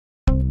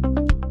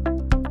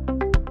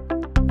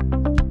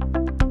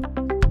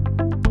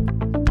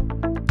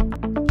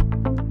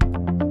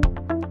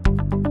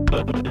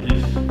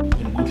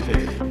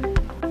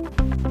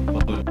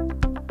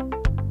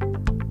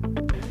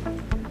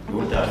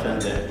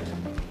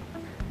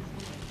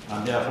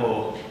and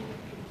therefore,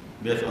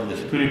 based on the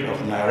spirit of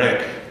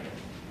NIREC,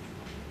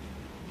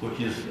 which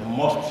is the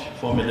most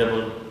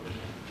formidable,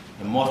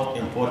 the most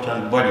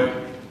important body,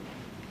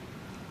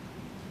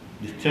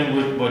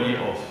 distinguished body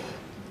of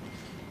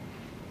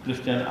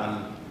Christian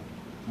and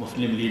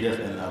Muslim leaders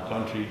in our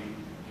country.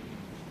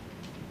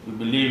 We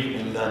believe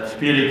in that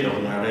spirit of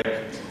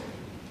NIREC.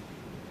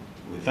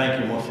 We thank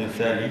you most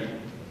sincerely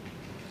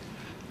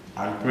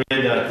and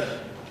pray that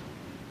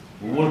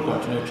we will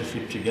continue to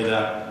sit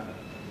together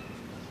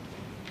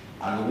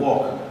and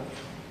work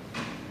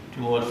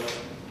towards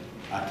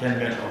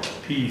attainment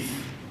of peace,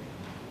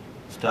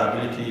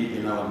 stability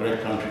in our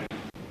great country.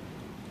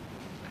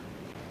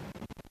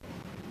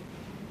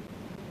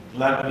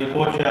 Like the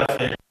co-chair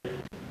said,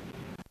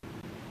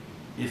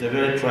 it's a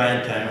very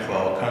trying time for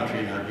our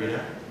country,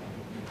 Nigeria.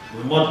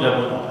 We must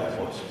double our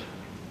efforts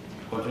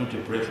to continue to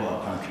pray for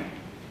our country,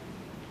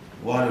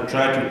 while we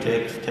try to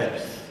take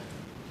steps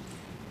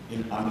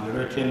in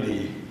ameliorating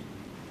the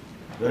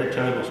very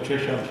terrible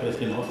situation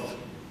facing us,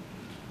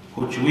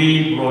 which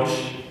we brought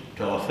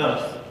to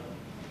ourselves,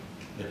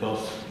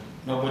 because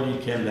nobody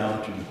came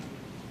down to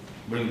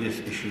bring these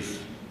issues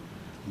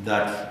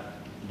that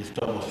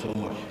disturb us so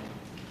much.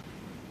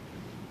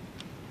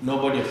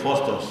 Nobody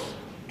forced us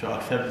to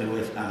accept the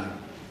ways and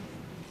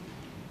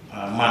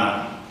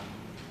manner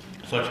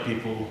such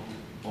people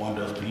want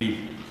us to live.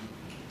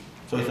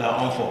 So it's our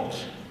own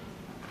fault.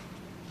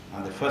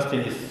 And the first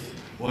thing is,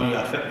 when you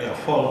accept your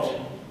fault,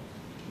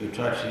 you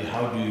try to see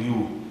how do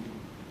you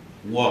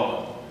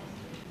work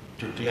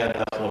to clear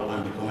that fault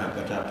and become a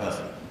better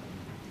person.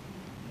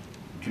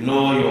 To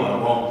know you are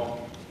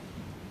wrong,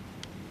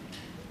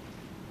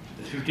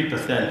 the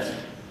 50%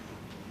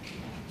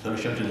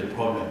 solution to the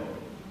problem.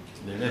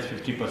 The next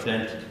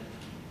 50%,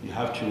 you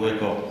have to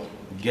wake up,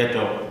 get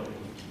up,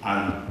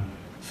 and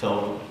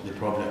solve the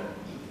problem.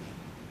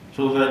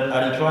 So we've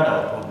identified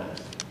our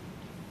problems.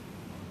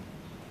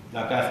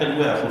 Like I said,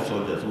 we are foot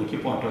soldiers. We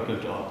keep on talking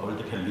to our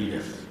political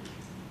leaders,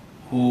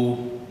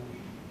 who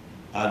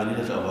are the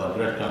leaders of our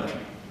great country.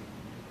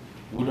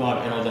 We don't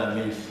have any other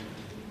means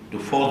to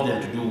force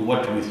them to do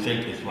what we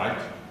think is right,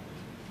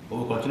 but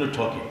we continue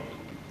talking.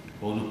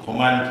 We will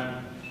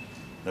command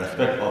the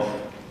respect of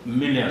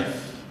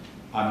millions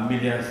and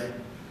millions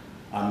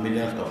and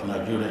millions of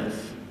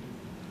Nigerians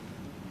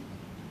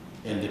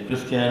in the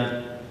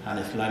Christian and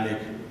Islamic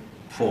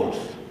folds.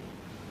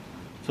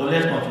 So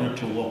let's continue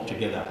to work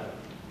together.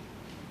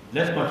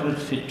 Let's continue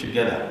to sit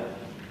together.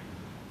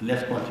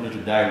 Let's continue to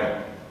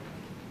dialogue.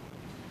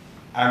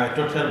 I'm a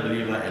total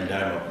believer in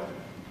dialogue,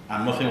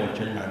 and nothing will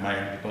change my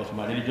mind, because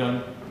my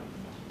religion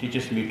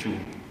teaches me to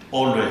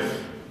always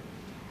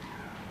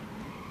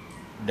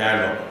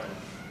dialogue.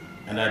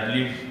 And I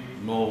believe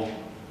no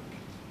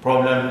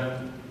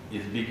problem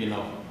is big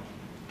enough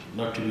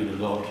not to be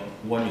resolved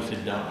when you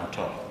sit down and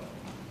talk.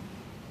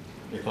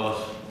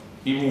 Because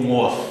even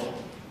wars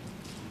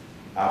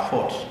are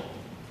fought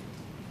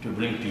to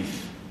bring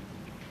peace.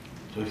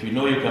 So if you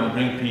know you can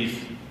bring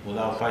peace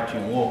without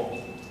fighting war,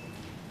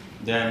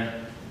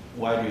 then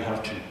why do you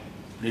have to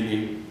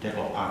really take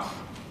up arms?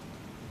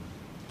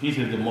 Peace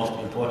is the most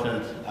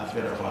important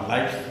aspect of our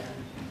lives,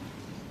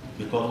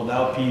 because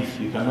without peace,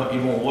 you cannot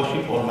even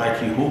worship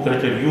Almighty, who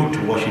created you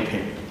to worship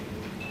Him.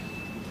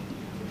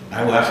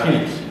 And we have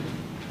seen it.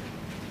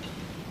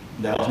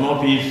 There was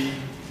no peace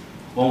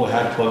when we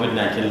had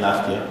COVID-19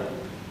 last year.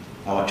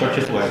 Our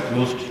churches were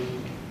closed,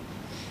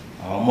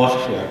 our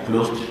mosques were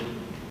closed.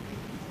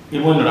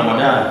 Even in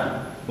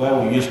Ramadan, where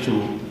we used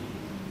to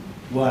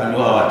go and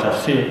do our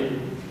tafsir,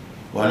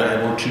 we were not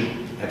able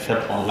to,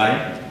 except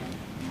online.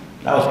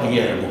 That was a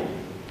year ago.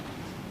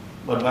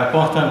 But by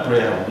constant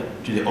prayer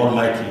to the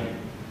Almighty,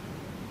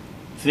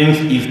 things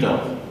eased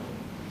up.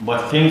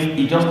 But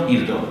it just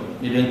eased up,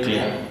 it didn't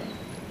clear.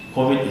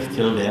 COVID is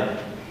still there,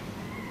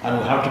 and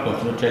we have to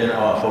continue telling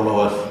our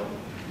followers,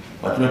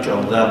 continue to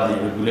observe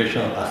the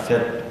regulations as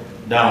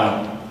set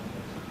down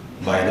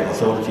by the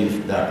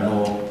authorities that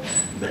know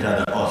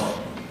better than us.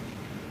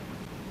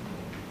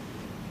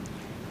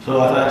 So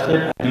as I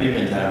said, I believe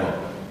in dialogue.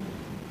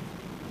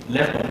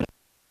 Let's continue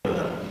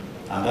together,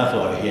 and that's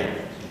why we're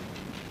here.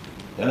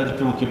 A lot of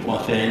people keep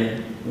on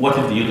saying, what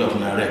is the use of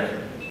NIREC?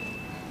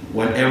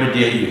 When every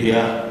day you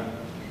hear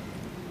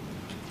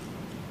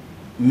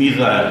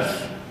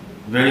missiles,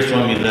 very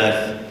strong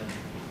missiles,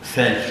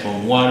 sent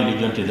from one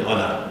religion to the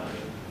other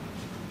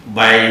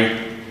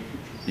by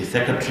the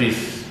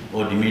secretaries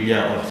or the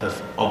media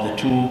officers of the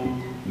two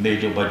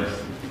major bodies.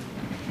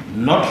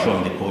 Not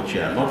from the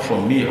co-chair, not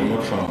from me, or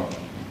not from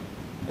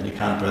the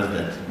current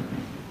president.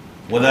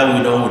 Whether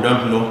we know, we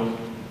don't know,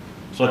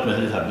 such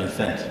messages have been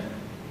sent.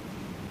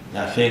 And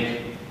I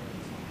think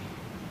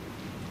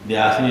they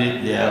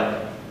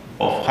are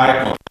of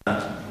high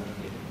concern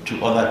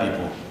to other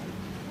people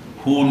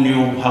who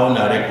knew how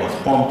NIREC was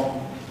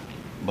formed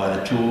by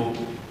the two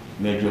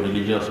major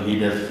religious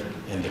leaders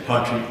in the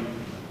country.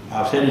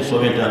 I've said it so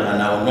many times,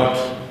 and I will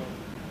not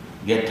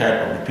get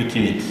tired of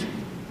repeating it.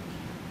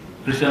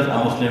 Christians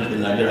and Muslims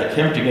in Nigeria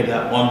came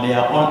together on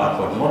their own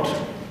accord.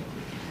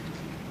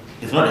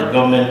 It's not a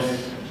government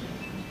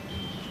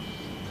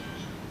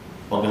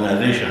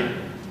organization.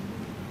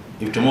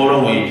 If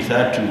tomorrow we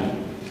decide to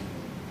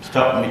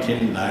stop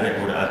meeting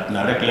NIREC or at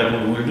NIREC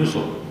level, we will do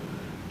so.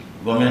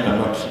 Government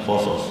cannot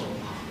force us.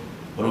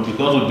 But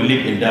because we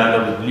believe in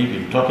dialogue, we believe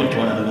in talking to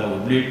one another,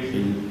 we believe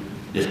in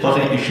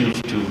discussing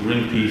issues to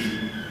bring peace,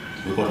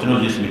 we continue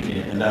this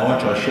meeting. And I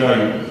want to assure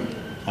you,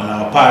 on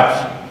our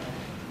part,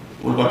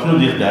 we'll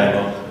continue this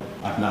dialogue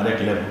at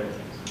NIREC level,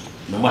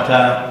 no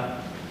matter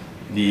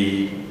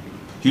the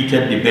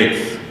heated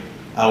debates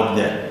out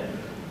there.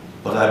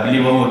 But I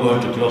believe when we're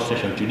going to close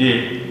session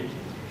today,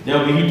 there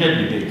will be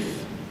heated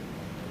debates.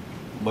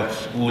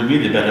 But we will be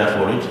the better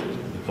for it,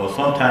 because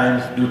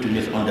sometimes due to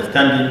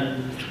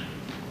misunderstanding,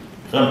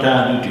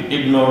 sometimes due to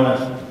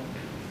ignorance,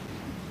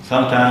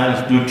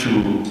 sometimes due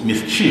to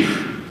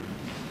mischief,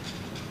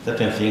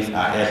 certain things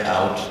are aired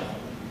out,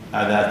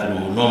 either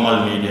through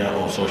normal media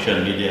or social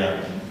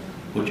media,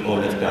 which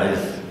always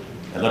carries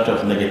a lot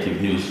of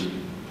negative news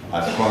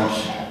as front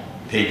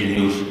page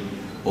news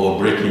or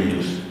breaking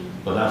news.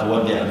 So that's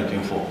what they are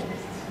looking for.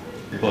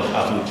 Because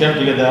as we came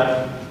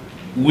together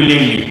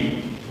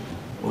willingly,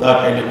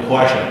 without any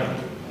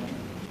coercion,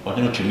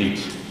 continue to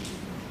meet.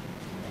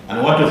 And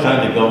I want to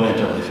thank the government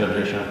of the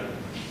Federation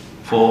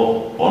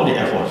for all the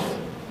efforts.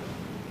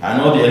 I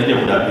know the SDA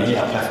would have been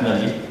here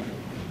personally,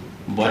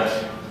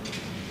 but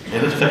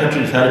the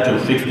Secretary decided to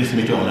fix this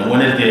meeting on a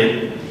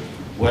Wednesday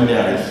when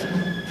there is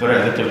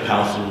Federal Executive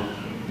Council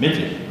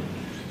meeting.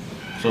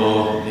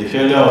 So the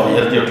failure of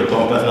the SDA to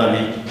come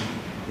personally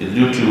is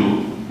due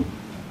to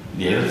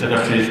the Executive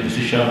Secretary's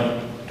decision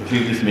to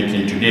fix this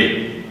meeting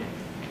today.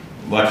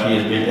 But he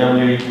has been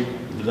heavily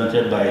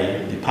represented by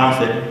the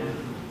PAMSEC,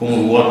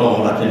 whom we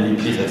welcome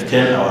wholeheartedly. Please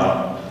extend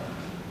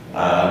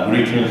our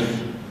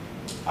greetings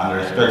and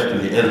respect to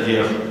the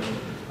SDF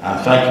and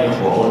thank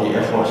him for all the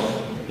efforts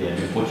he has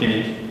been putting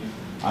in,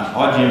 and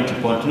urge him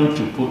to continue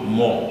to put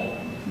more.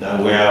 That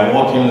we are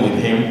working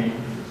with him,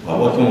 we are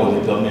working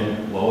with the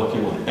government, we are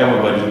working with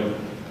everybody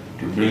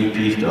to bring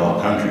peace to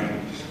our country.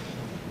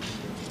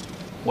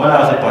 When I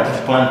was a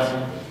participant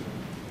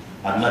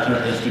at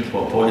National Institute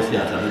for Policy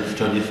and Strategic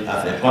Studies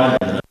as a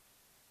economist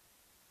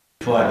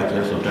before I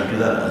became Sultan in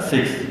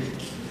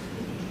 2006,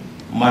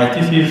 my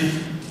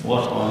thesis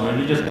was on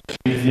religious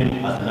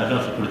extremism as a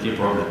national security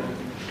problem.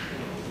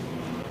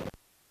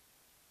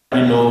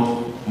 You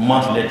know,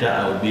 months later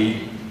I will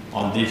be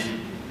on this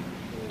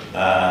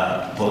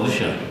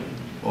position,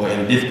 or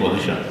in this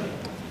position.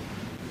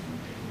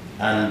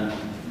 And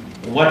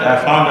what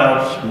I found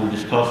out we'll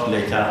discuss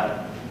later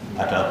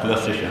at our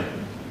closed session.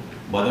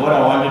 But what I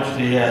wanted to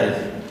say here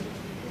is,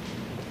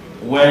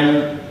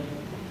 when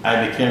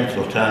I became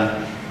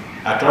Sultan,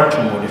 I tried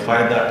to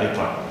modify that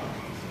paper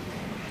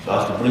so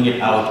as to bring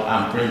it out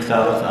and print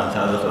thousands and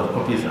thousands of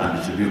copies and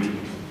distribute it.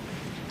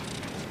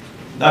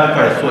 That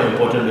paper is so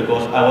important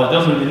because I was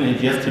just reading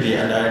it yesterday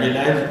and I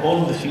realized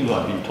all the things we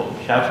have been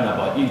shouting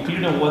about,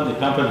 including what the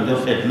company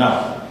just said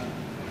now,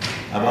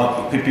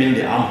 about equipping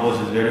the armed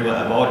forces very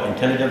well, about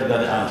intelligence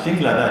gathering and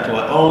things like that,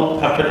 were all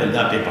captured in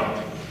that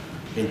paper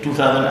in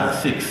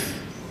 2006,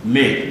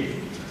 May.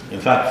 In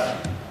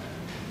fact,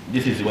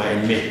 this is why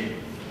in May,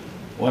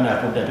 when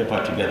I put that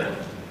paper together.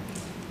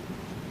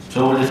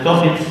 So we'll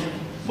discuss it,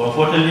 but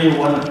unfortunately,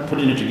 when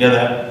putting it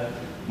together,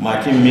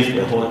 my team missed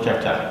the whole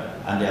chapter,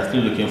 and they are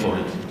still looking for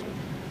it.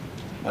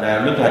 But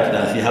I'll look at it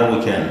and see how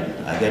we can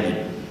get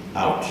it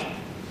out.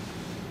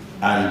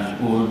 And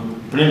we'll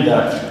print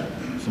that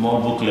small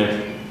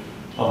booklet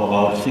of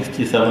about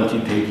 60,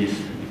 70 pages,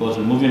 because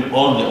removing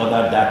all the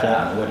other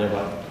data and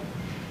whatever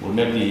will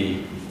make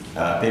the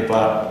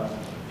paper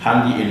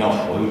handy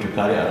enough for you to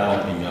carry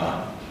around in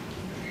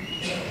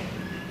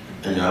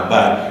your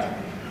bag,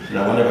 so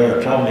that whenever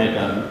you're traveling, you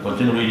can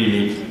continue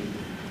reading it,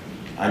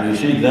 and you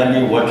see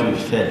exactly what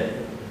you've said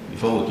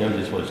before we came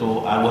this way. So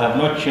I will have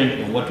not changed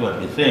in what we have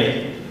been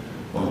saying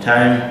from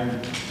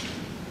time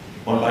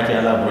Almighty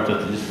Allah brought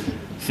us to this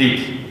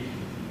seat.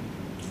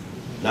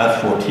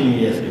 That's 14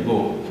 years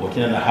ago,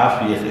 14 and a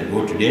half years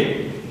ago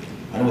today,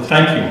 and we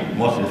thank you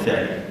most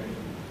sincerely.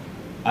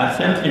 And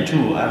same thing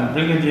too, I'm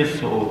bringing this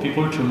so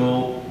people to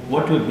know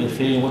what we've been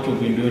saying, what we've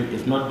been doing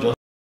is not just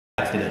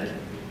an accident.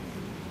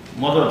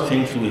 Most of the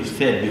things we've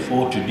said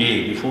before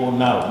today, before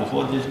now,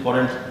 before these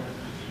current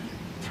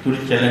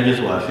security challenges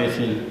we are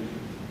facing,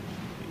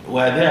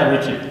 were there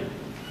written.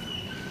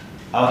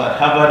 I was at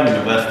Harvard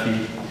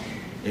University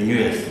in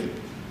US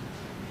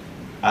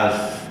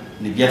as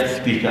the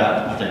guest speaker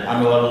at an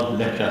annual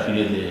lecture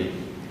series they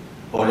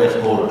always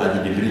hold at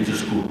the Divinity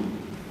School.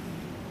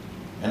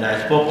 And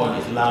I spoke on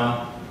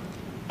Islam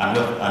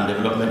and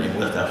development in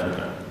West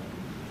Africa.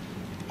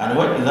 And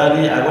what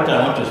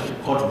I want to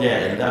quote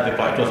there in that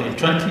paper, it was in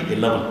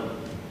 2011,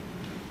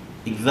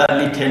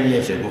 exactly 10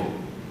 years ago.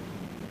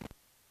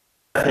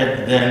 What I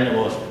said then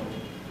was,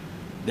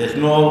 there's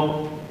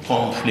no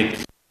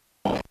conflict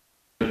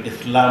between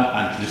Islam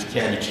and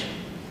Christianity.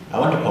 I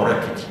want to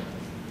correct it.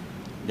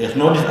 There's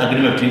no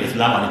disagreement between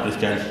Islam and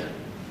Christianity.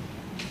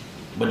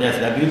 But there's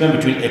an agreement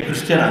between a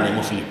Christian and a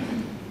Muslim.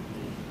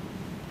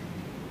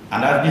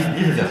 And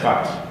this is a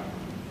fact.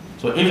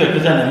 So if a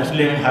Christian and a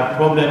Muslim have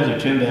problems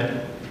between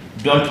them,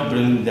 don't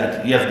bring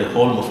that, yes, the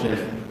whole Muslims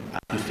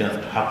and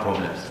Christians have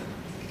problems.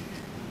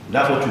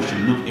 That's what you should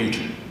look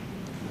into.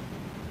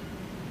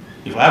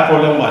 If I have a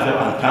problem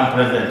myself and come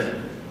present,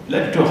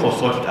 let the two of us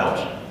sort it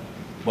out.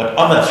 But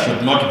others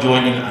should not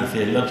join in and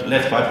say,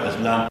 let's fight for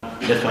Islam,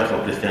 let's fight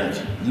for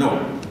Christianity. No.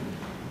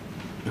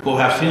 Because we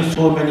have seen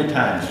so many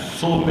times,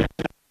 so many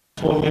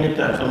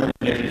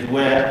places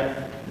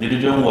where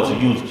religion was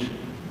used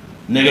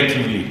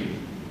negatively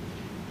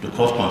to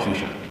cause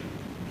confusion.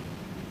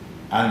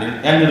 And the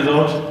end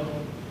result,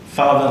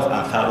 thousands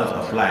and thousands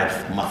of lives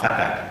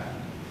massacred.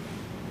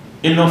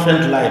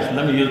 Innocent lives,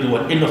 let me use the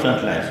word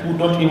innocent lives, who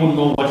don't even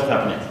know what's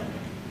happening.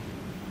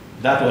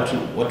 That's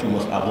what we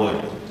must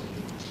avoid.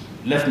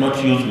 Let's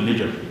not use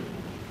religion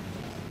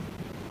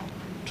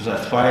to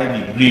satisfy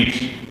the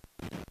greed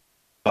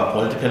of our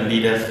political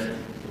leaders,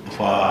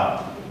 of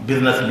our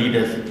business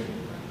leaders,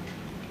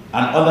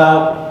 and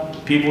other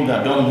people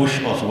that don't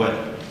wish us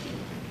well.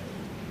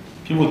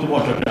 People keep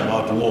on talking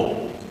about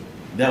war.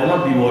 There will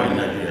not be war in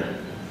Nigeria.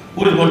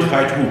 Who is going to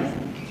fight who?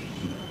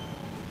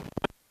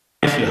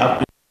 You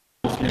have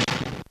Muslims,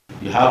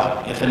 you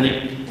have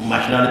ethnic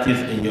nationalities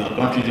in your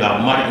countries, you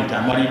have married,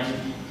 intermarried.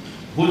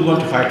 Who is going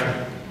to fight who?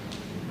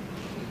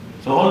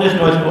 So all these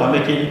noise people are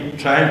making,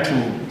 trying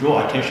to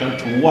draw attention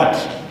to what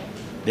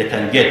they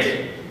can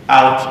get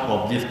out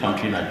of this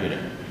country, Nigeria.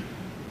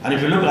 And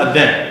if you look at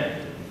them,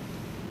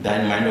 they're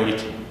in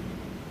minority.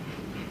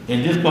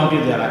 In this country,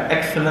 there are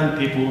excellent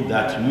people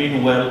that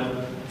mean well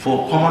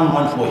for common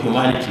man, for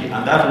humanity,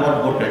 and that's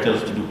what God created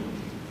us to do.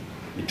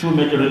 The two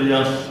major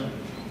religions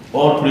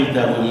all preach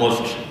that we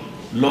must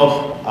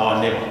love our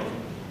neighbor.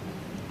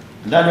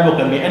 And that neighbor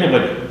can be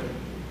anybody.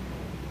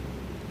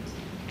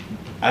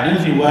 I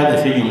didn't see why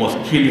they say you must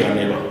kill your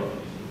neighbor.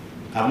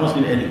 I've not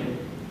seen any.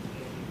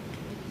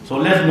 So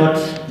let's not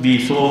be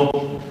so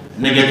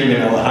negative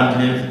in our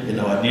handlings, in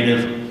our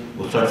dealings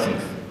with such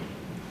things.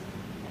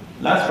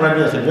 Last Friday,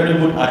 there's a very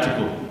good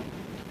article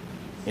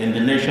in the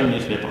Nation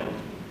newspaper.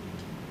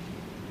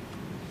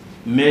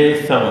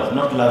 May 7th,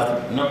 not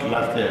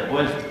last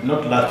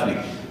week.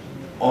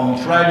 On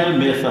Friday,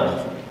 May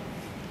 7th,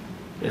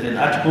 there's an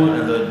article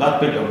in the back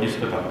page of this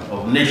paper,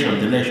 of Nation,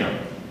 the Nation.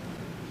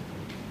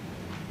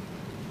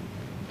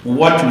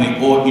 What we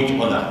owe each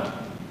other.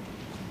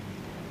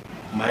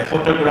 My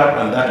photograph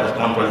and that of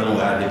Camp President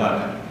were at the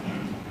back.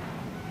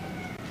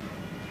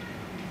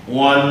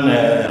 One,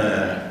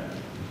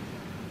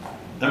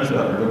 let me see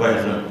what I remember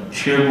his name,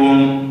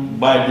 Shegun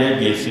Bade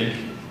Gesi.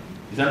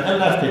 He's an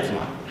elder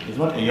statesman. He's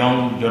not a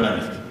young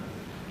journalist.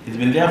 He's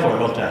been there for a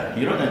long time.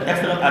 He wrote an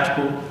excellent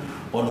article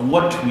on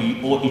what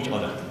we owe each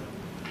other.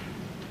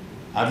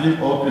 I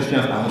believe all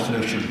Christians and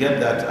Muslims should get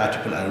that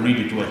article and read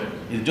it well.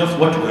 It's just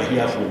what we're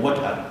here for, what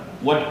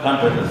Camp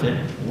President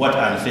said, what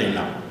I'm saying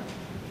now.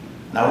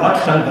 Now, I want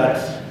to thank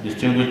that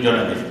distinguished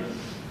journalist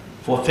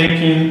for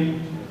thinking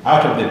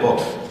out of the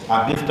box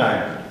at this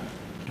time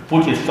to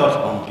put his thoughts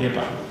on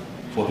paper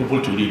for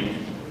people to read.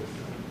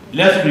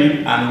 Let's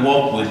read and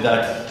work with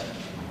that,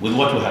 with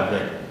what we have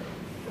read.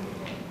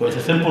 But it's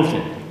a simple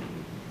thing.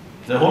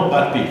 It's the whole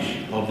back page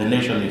of the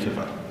Nation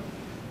newspaper.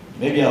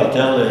 Maybe I'll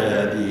tell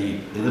the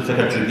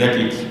secretary to get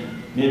it,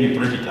 maybe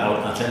print it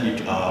out and send it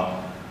to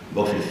our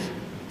boxes,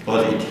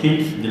 because it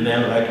hits the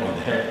nail right on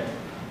the head.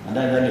 And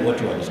that's exactly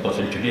what we are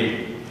discussing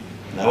today.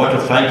 And I want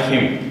to thank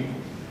him.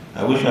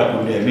 I wish I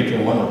could meet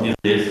him one of these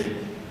days to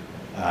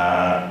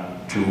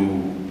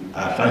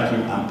thank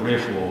him and pray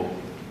for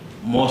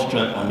more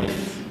strength on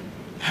his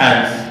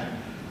hands,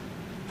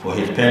 for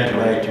his pen to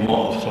write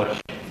more of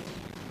such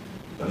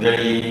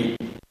very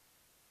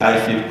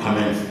decisive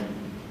comments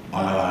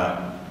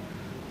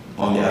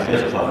on the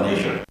affairs of our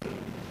nation.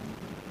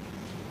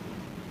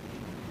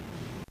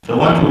 So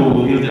I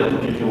want to use the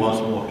opportunity once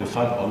more to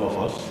thank all of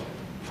us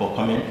for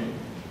coming.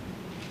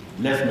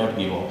 Let's not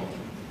give up.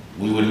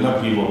 We will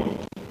not give up.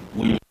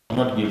 We will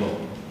not give up.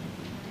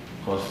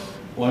 Because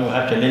when we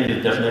have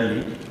challenges,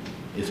 definitely,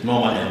 it's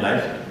normal in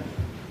life.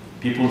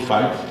 People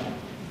fight.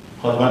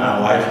 Husband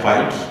and wife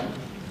fight.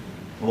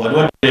 But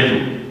what they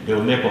do? They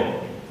will make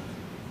up.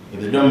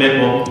 If they don't make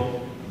up,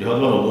 the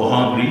husband will go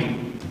hungry,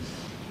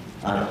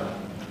 and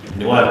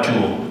the wife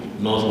too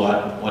knows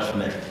what's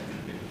next.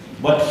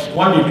 But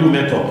when they do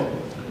make up,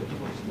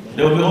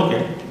 they will be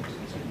okay.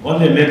 When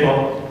they make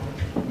up,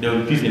 there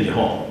will be peace in the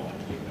home.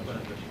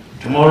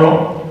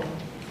 Tomorrow,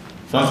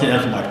 something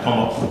else might come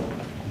up.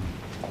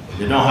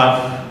 They don't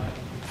have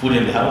food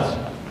in the house.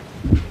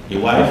 The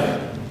wife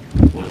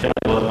will tell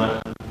the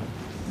husband,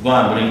 go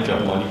and bring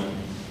chop money.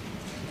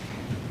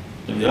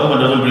 If the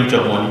husband doesn't bring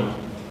chop money,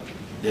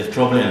 there's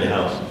trouble in the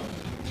house.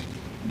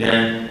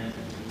 Then,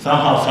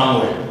 somehow,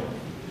 somewhere,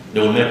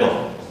 they will make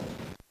up.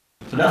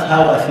 So that's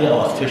how I see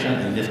our situation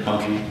in this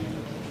country,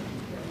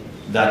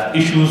 that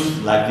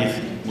issues like this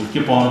will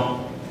keep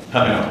on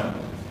coming up.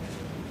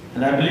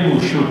 And I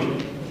believe we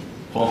should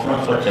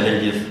confront such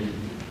challenges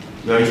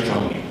very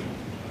strongly.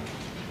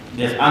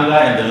 There's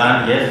anger in the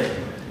land, yes.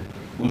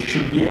 We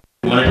should be able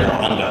to manage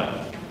our anger.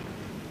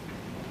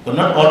 But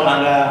not all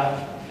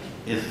anger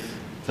is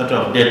sort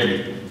of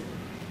deadly.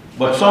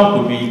 But some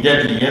could be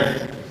deadly,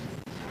 yes.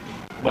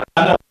 But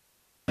anger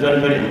is very,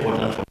 very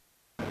important for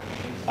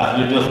as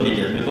religious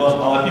leaders, because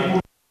our people,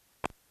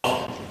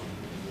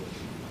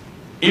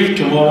 if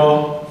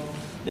tomorrow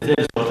they say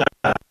the Sultan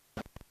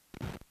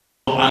is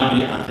so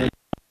angry and say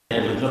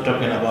he's not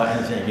talking about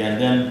anything again,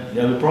 then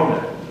there will be a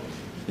problem.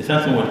 The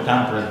same thing with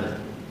town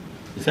president.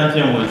 The same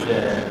thing with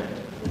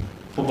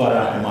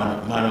Fubara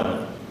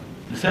Emmanuel.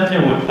 The same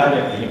thing with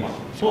Khaled Ahima.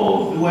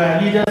 So we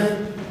are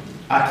leaders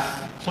at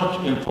such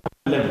important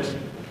levels.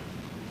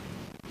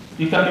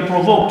 You can be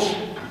provoked,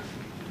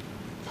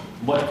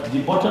 but the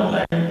bottom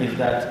line is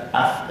that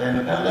as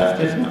an elder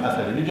statesman, as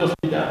a religious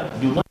leader,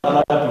 do not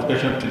allow that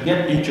provocation to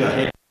get into your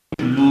head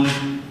to lose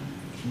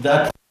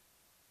that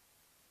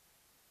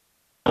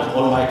of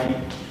Almighty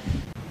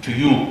to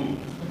you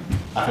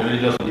as a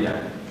religious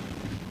leader.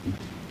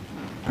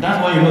 And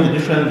that's why you know the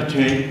difference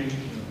between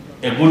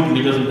a good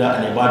religious leader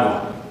and a bad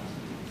one.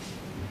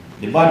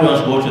 The bad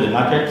ones go to the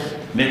market,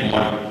 make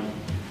money.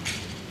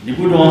 The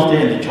good ones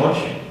stay in the church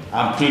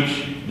and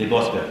preach the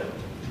gospel.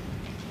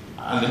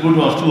 And the good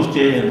ones too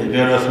stay in the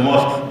various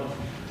mosques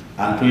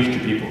and preach to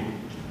people.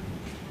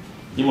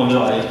 Even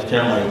though I used to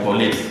tell my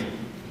colleagues,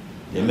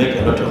 they make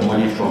a lot of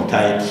money from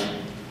tithes,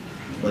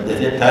 but they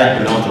say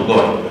tithe belongs to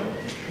God.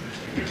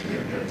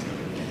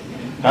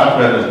 Our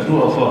present,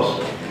 true or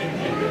false?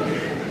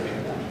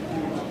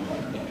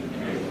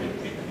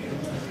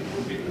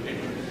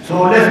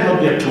 So let's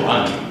not get too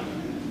angry.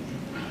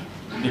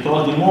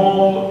 Because the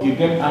more you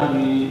get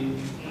angry,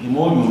 the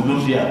more you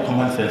lose your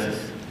common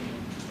senses.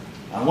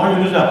 And when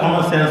you lose your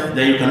common sense,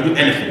 then you can do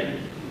anything.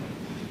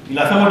 You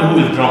are somebody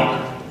who is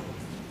drunk.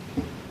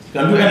 You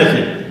can do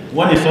anything.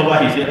 When he's sober,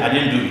 he said, I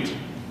didn't do it.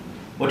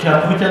 But you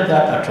have committed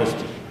that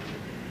atrocity.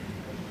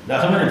 There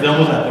are so many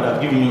examples I could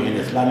have given you in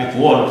the Islamic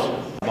world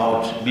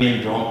about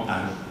being drunk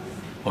and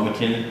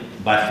committing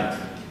bad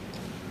things.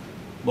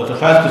 But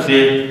suffice to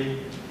say,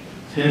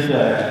 since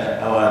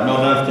our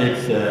Northern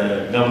States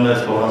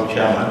Governors Forum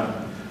chairman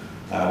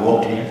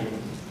walked in,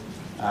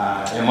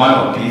 a man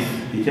of peace,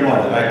 he came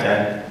at the right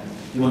time,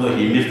 even though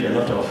he missed a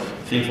lot of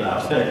things that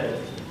I've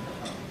said.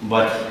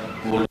 But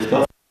we will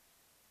discuss.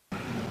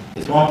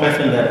 It's one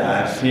person that I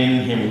have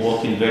seen him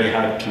working very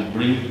hard to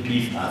bring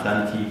peace and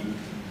sanity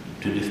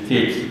to the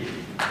state,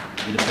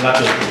 to the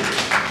Plateau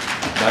State,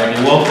 by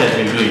the work that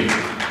they're doing.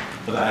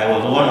 Because I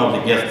was one of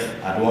the guests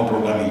at one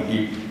program he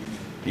did.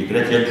 He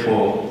created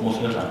for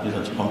Muslims and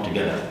Christians to come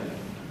together.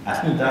 I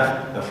think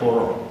that's a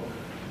forum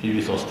should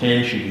be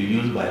sustained, should be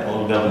used by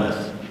all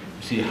governors.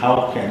 See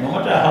how can, no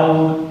matter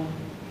how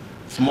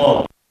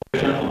small the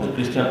portion of the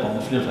Christian or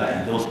Muslims are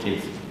in those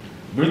states,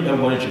 bring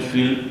everybody to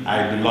feel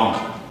I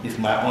belong. It's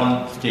my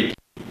own state.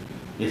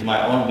 It's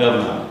my own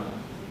governor.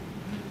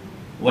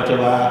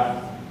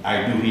 Whatever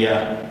I do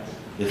here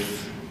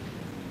is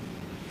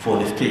for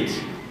the state.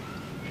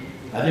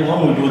 I think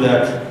when we do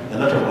that, a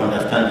lot of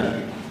understanding.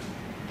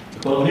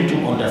 Because we need to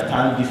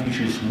understand these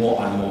issues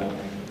more and more.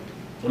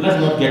 So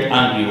let's not get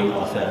angry with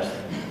ourselves.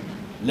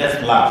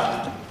 Let's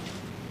laugh.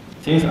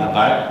 Things are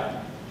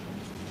bad,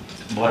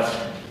 but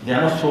they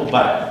are not so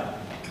bad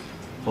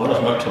for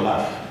us not to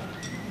laugh.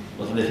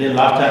 Because they say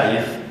laughter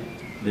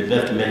is the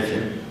best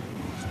medicine.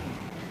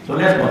 So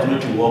let's continue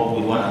to work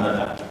with one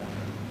another.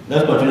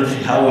 Let's continue to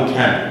see how we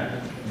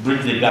can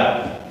bridge the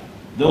gap.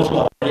 Those who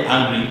are very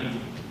angry,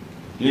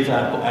 please,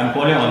 I'm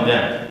calling on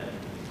them.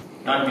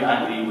 Don't be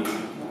angry with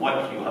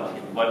what you have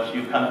said, but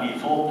you can be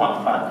so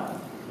concerned.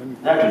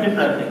 There are two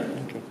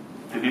different things,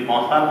 to be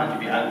concerned and to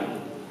be angry.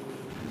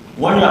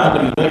 When you're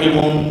angry, you don't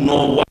even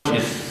know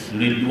what's the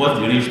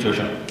real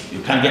situation.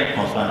 You can't get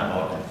concerned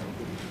about it.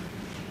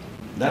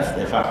 That's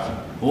the fact.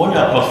 But when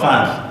you're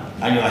concerned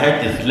and your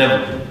head is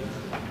level,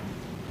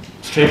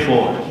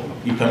 straightforward,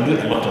 you can do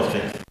a lot of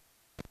things.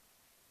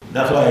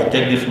 That's why I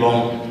take this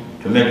long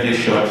to make this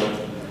short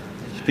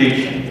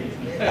speech.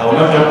 I will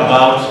not talk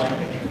about.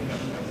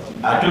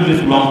 I took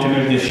this long to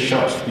make this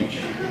short speech.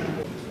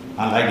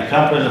 And like the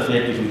camp president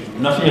said, if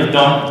nothing is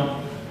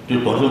done, it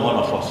will consume all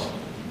of us.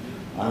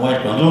 And when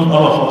it consumes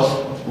all of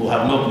us, we will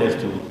have no place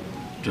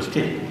to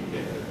stay.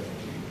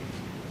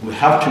 We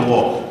have to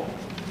work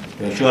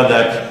to ensure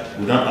that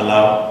we don't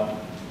allow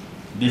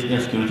this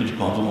insecurity to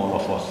consume all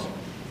of us.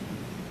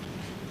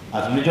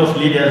 As religious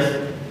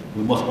leaders,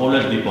 we must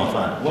always be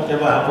concerned.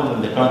 Whatever happens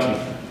in the country,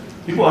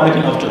 people are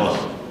looking up to us.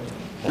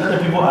 A lot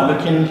of people are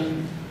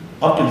looking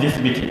up to this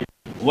meeting.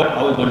 What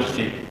are we going to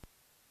say?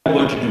 What are we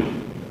going to do?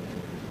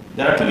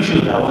 There are two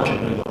issues that I want to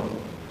bring up.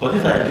 Because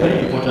these are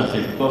very important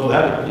things. Because we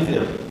have this is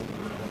a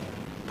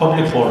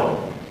public forum.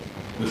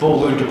 Before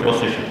we go into closed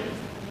session,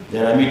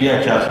 there are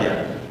media chairs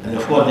here. And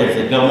of course, there is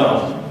a governor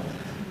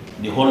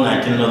of the whole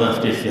 19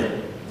 northern states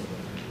here.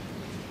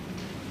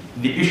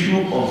 The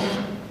issue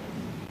of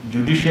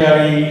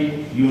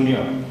judiciary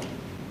union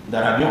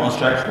that have been on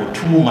strike for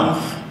 2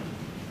 months.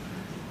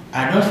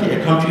 I don't see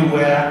a country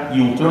where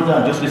you close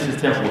down justice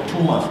system for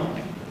 2 months.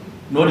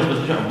 No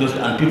disposition of justice,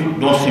 and people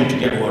don't seem to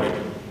get worried.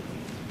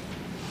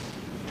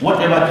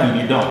 Whatever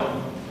can be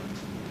done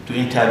to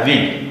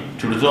intervene,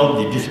 to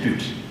resolve the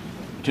dispute,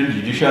 between the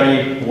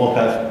judiciary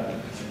workers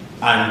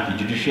and the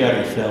judiciary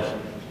itself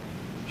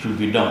should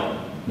be done.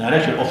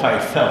 NIREC should offer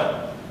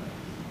itself,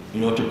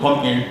 to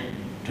come in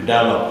to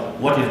dialogue.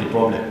 What is the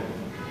problem?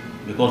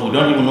 Because we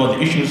don't even know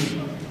the issues,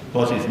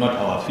 because it's not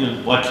our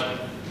field, but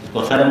it's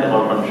concerning the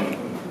whole country.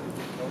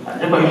 And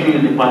the second issue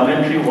is the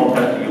parliamentary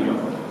workers union.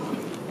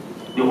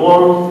 The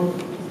whole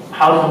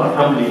House of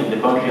Assembly in the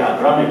country are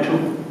grounded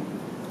too,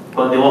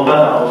 because the workers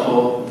are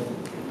also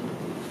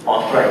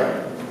on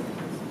strike.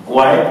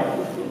 Why?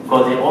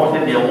 Because they all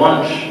say they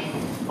want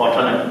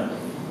autonomy.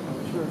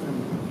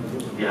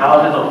 The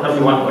houses of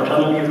assembly want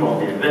autonomy from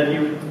the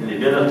executive in the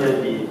various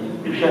states. The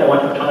judiciary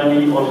want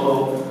autonomy,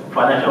 also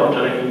financial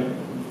autonomy.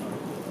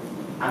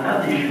 And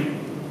that's the issue.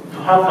 So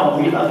how can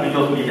we as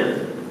religious leaders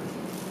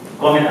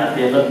come in and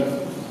say, look,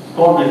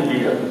 call these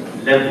leaders,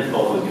 let's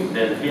discuss with you,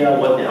 let's hear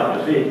what they have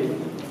to say.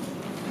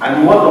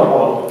 And worst of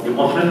all, the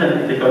most recent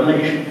is the Kaduna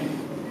issue.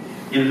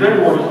 It's very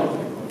worrisome.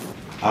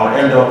 I will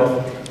end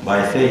up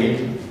by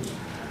saying,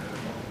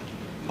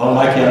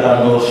 Almighty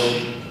Allah knows.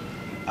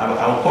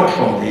 I'll quote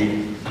from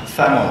the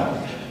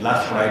sermon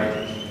last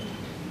Friday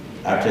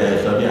at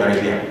Saudi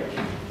Arabia.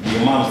 The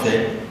Imam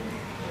said,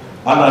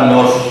 Allah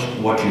knows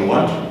what you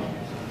want,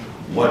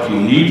 what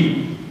you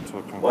need,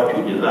 what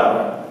you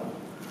deserve,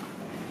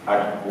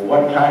 at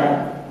what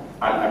time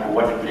and at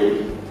what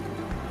place.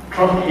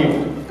 Trust Him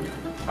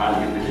and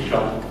His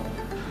decisions,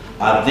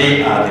 as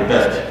they are the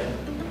best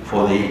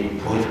for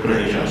His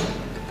creations,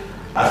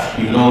 as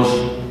He knows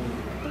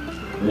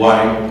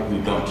why we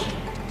don't.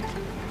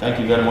 Thank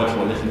you very much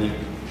for listening.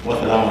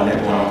 Wassalamu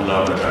alaikum wa rahmatullahi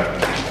wa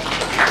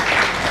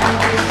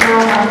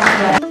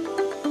barakatuh.